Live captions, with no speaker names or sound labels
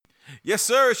Yes,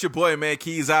 sir. It's your boy, man,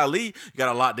 Keys Ali. You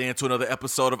got a lot into another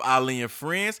episode of Ali and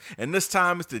Friends, and this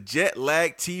time it's the Jet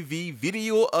Lag TV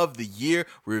Video of the Year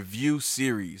Review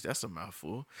Series. That's a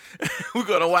mouthful. We're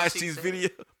gonna watch these videos.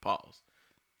 Pause.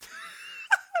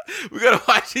 We're gonna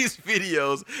watch these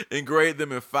videos and grade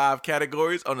them in 5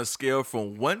 categories on a scale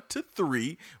from 1 to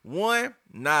 3. 1,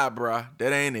 nah, bruh,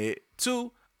 that ain't it.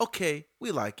 2, okay,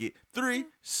 we like it. 3,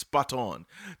 spot on.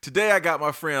 Today I got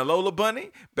my friend Lola Bunny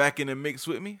back in the mix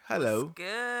with me. Hello. What's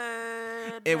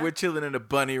good? And we're chilling in the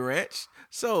Bunny Ranch.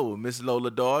 So, Miss Lola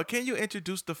Dog, can you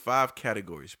introduce the 5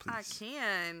 categories, please? I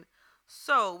can.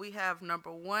 So we have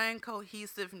number 1,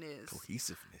 cohesiveness.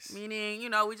 Cohesiveness. Meaning,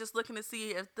 we just looking to see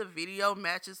if the video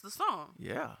matches the song.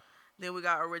 Yeah. Then we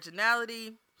got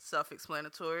originality,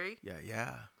 self-explanatory.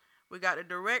 Yeah. We got the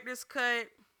director's cut,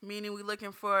 meaning we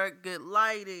looking for good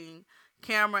lighting,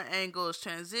 camera angles,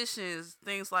 transitions,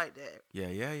 things like that. Yeah.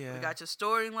 We got your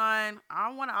storyline.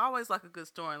 I always like a good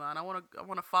storyline. I want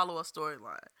to follow a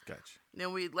storyline. Gotcha.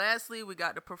 Then lastly we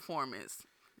got the performance.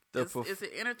 Is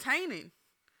it entertaining?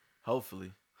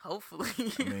 Hopefully. I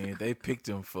mean, they picked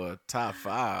him for top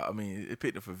 5. I mean, they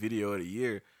picked him for video of the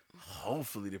year.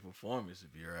 Hopefully the performance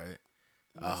will be right.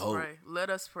 I hope. Pray.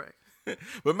 Let us pray.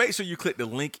 But make sure you click the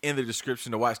link in the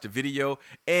description to watch the video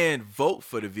and vote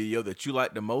for the video that you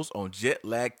like the most on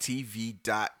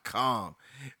jetlagtv.com.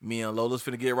 Me and Lola's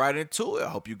finna get right into it. I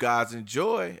hope you guys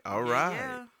enjoy. All right.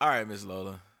 Yeah. All right, Miss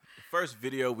Lola. The first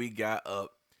video we got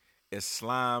up is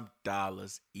Slime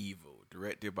Dollars Evil,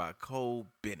 directed by Cole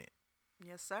Bennett.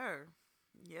 Yes, sir.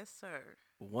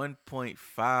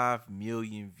 1.5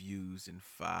 million views in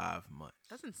 5 months.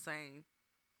 That's insane.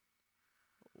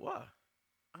 Why?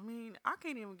 I mean, I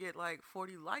can't even get like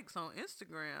 40 likes on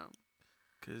Instagram.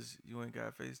 Because you ain't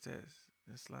got face tats.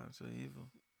 That slime so evil.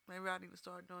 Maybe I need to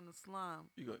start doing the slime.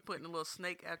 Putting a little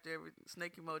snake after every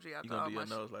snake emoji after all my shit. You gonna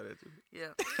do your nose like that too?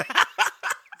 Yeah.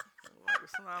 Wipe the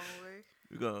slime away.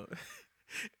 You gonna...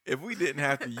 If we didn't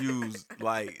have to use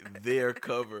like their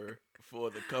cover for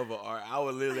the cover art, I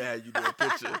would literally have you do a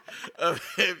picture of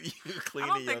you cleaning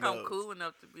your nose. I don't think I'm cool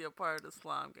enough to be a part of the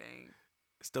slime game.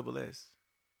 It's double S.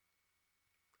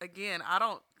 Again, I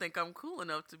don't think I'm cool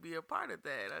enough to be a part of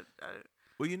that.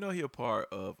 Well, he a part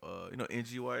of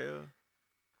NGYL. You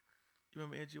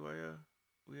remember NGYL?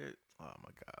 We had. Oh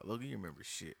my God, Logan, you remember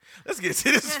shit. Let's get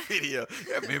to this video.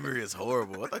 Your memory is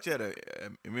horrible. I thought you had a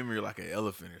memory like an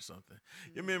elephant or something.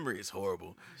 Your memory is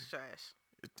horrible. It's trash.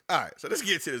 All right, so let's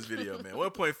get to this video, man.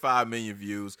 1.5 million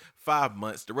views, 5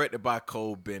 months, directed by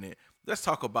Cole Bennett. Let's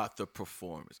talk about the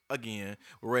performance. Again,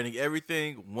 we're rating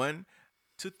everything 1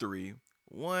 to 3.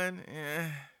 1,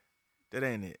 that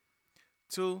ain't it.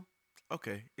 2,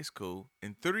 okay, it's cool.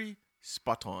 And 3,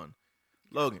 spot on.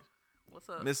 Logan. What's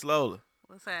up? Miss Lola.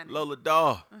 What's happening? Lola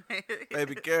Daw.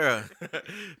 Baby girl.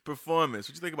 Performance.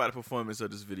 What you think about the performance of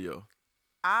this video?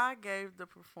 I gave the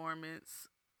performance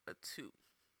a 2.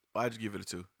 Why'd you give it a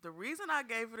 2? The reason I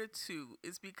gave it a 2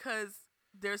 is because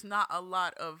there's not a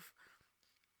lot of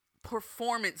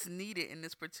performance needed in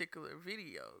this particular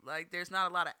video. Like, there's not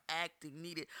a lot of acting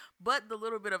needed. But the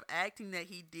little bit of acting that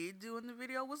he did do in the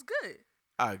video was good.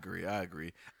 I agree. I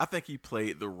think he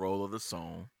played the role of the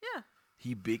song. Yeah.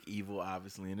 He big evil,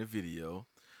 obviously, in the video.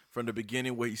 From the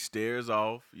beginning where he stares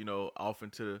off, off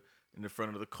in the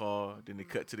front of the car. Then they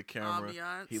cut to the camera.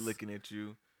 Ambiance. He looking at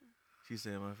you. She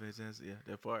said, my face, yeah,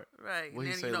 that part. Right. What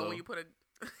and he then, say, when you put a...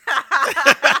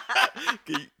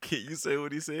 Can you say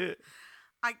what he said?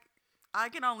 I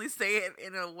can only say it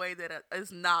in a way that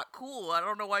is not cool. I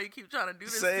don't know why you keep trying to do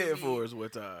this Say to it me. for us one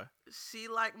time. She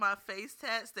like my face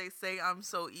tats. They say I'm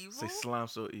so evil. Say slime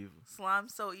so evil. Slime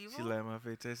so evil? She like my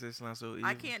face tats. Say slime so evil.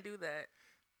 I can't do that.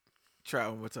 Try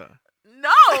it one more time.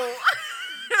 No!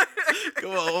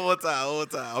 Come on, one more time.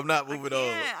 I'm not moving on.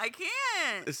 I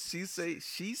can't. She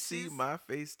see my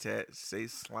face tat. Say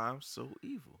slime so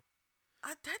evil.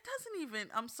 That doesn't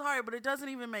even. I'm sorry, but it doesn't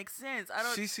even make sense.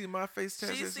 She see my face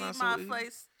tat. She say see slime my so evil.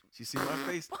 face. She see my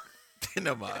face.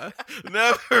 Never mind.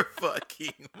 Never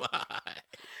fucking mind.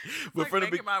 But from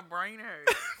making my brain hurt.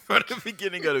 From the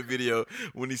beginning of the video,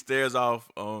 when he stares off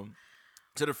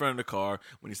to the front of the car,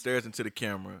 when he stares into the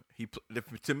camera,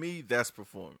 to me that's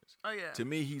performance. Oh yeah. To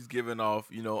me, he's giving off,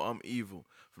 I'm evil.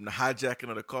 From the hijacking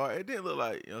of the car, it didn't look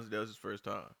like that was his first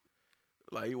time.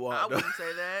 Like he walked. I wouldn't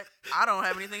say that. I don't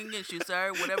have anything against you,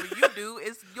 sir. Whatever you do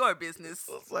is your business.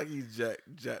 Looks like he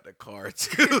jacked the car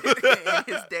too. In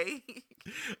his day.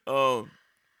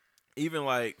 Even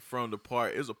like from the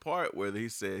part, there's a part where he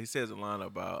says a line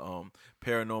about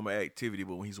paranormal activity,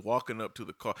 but when he's walking up to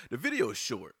the car, the video is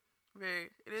short.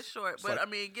 It is short, but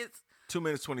like it gets 2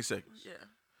 minutes 20 seconds. Yeah.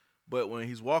 But when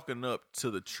he's walking up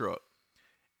to the truck,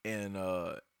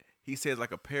 and he says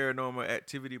like a paranormal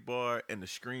activity bar, and the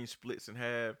screen splits in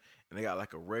half, and they got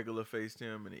like a regular faced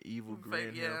him and an evil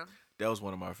grin him. That was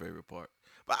one of my favorite parts.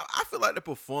 But I feel like the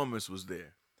performance was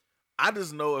there. I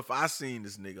just know if I seen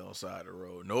this nigga on side of the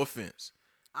road, no offense,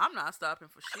 I'm not stopping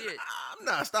for shit. I'm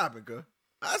not stopping, cuz.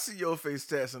 I see your face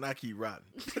tats and I keep riding.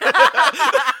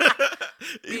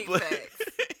 Big facts.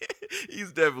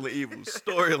 He's definitely evil.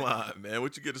 Storyline, man.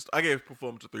 What you get? I gave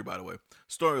performance a 3, by the way.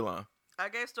 Storyline. I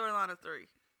gave storyline a 3.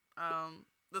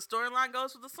 The storyline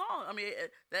goes with the song. I mean,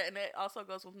 that also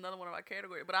goes with another one of my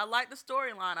categories. But I like the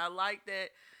storyline. I like that.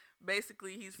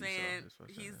 Basically, he's saying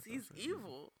he's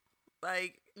evil.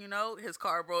 Like, you know, his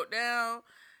car broke down.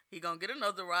 He gonna get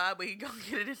another ride, but he gonna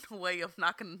get it in the way of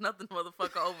knocking another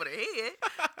motherfucker over the head.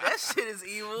 That shit is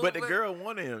evil. But the girl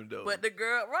wanted him though. But the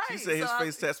girl, right? She said his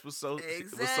face test was so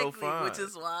fine, which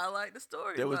is why I like the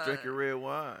story. They was drinking red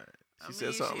wine. She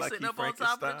said something like sitting up on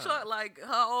top of the truck, like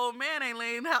her old man ain't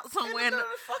laying out somewhere.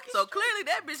 So clearly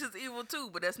that bitch is evil too.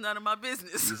 But that's none of my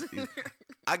business.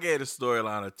 I gave the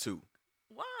storyline a 2.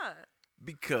 Why?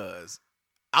 Because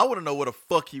I want to know where the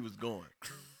fuck he was going.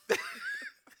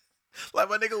 Like,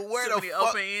 my nigga, where the fuck?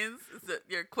 Open ends that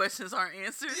your questions aren't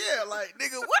answered. Yeah, like,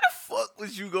 nigga, where the fuck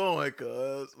was you going,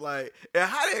 cuz? Like, and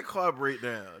how did that car break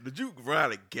down? Did you run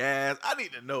out of gas? I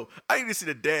need to know. I need to see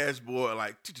the dashboard,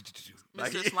 like,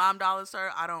 Mr. Slime Dollar,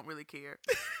 sir, I don't really care.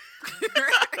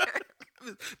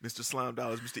 Mr. Slime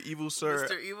Dollars, Mr. Evil Sir.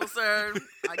 Mr. Evil Sir,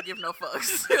 I give no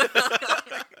fucks.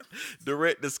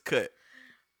 Director's cut.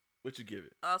 What you give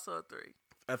it? Also a 3.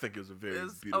 I think it was a beautiful.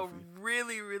 A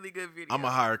really, really good video. I'm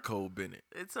gonna hire Cole Bennett.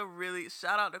 It's a really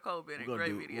shout out to Cole Bennett.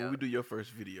 Great video. When we do your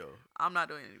first video, I'm not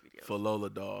doing any videos for Lola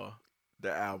Doll,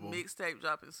 the album mixtape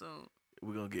dropping soon.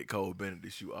 We're gonna get Cole Bennett to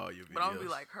shoot all your videos. But I'm gonna be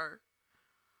like her.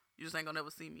 You just ain't gonna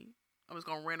never see me. I'm just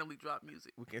gonna randomly drop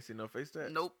music. We can't see no face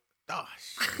tats? Nope. Oh,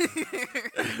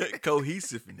 shit.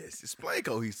 Cohesiveness. Explain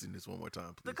cohesiveness one more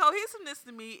time, please. The cohesiveness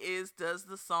to me is, does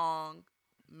the song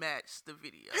match the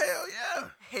video? Hell yeah.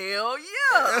 Hell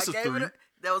yeah. That's a 3.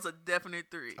 That was a definite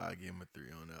 3. I gave him a 3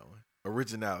 on that one.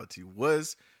 Originality.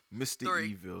 Was Mr. 3.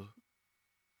 Evil.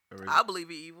 I believe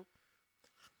he evil.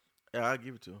 Yeah, I'll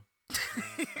give it to him.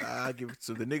 I'll give it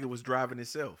to him. The nigga was driving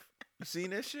himself. You seen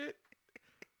that shit?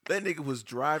 That nigga was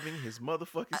driving his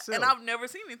motherfucking self. And I've never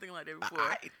seen anything like that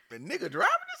before. The nigga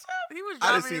driving himself? He was driving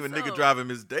I didn't see a nigga driving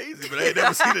Miss Daisy, but I ain't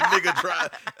never seen a nigga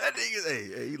drive. That nigga,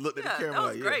 hey, he looked at the camera that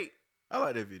was like, great. I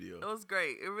like that video. It was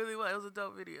great. It really was. It was a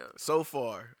dope video. So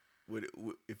far,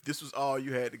 if this was all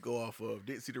you had to go off of,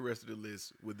 didn't see the rest of the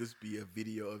list, would this be a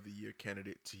video of the year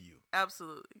candidate to you?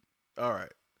 Absolutely. All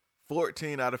right.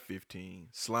 14 out of 15.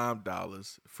 Slime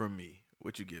Dollars from me.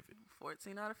 What you give it?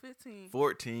 14 out of 15.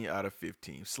 14 out of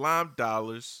 15. Slime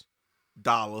Dollars.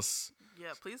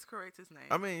 Yeah, please correct his name.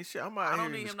 I mean, shit, I'm out here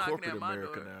in this corporate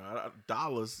America now.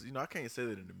 Dollars, I can't say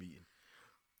that in the meeting.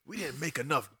 We didn't make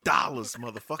enough dollars,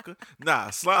 motherfucker.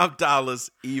 Nah, Slime Dollars,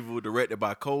 Evil, directed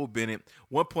by Cole Bennett.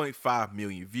 1.5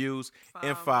 million views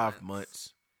in 5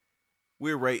 months.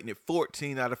 We're rating it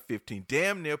 14 out of 15.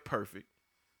 Damn near perfect.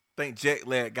 Think Jack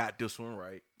Ladd got this one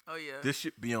right. Oh, yeah. This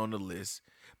should be on the list.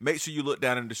 Make sure you look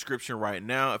down in the description right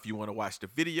now if you want to watch the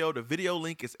video. The video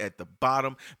link is at the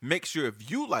bottom. Make sure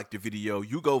if you like the video,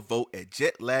 you go vote at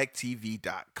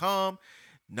jetlagtv.com.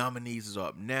 Nominees is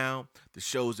up now. The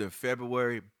show's in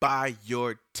February. Buy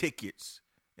your tickets.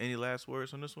 Any last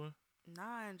words on this one? Nah,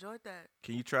 I enjoyed that.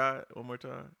 Can you try it one more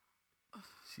time?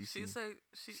 She see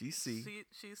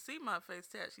my face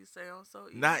tat. She say I'm so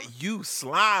evil. Not you,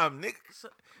 slime, nigga.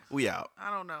 We out.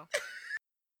 I don't know.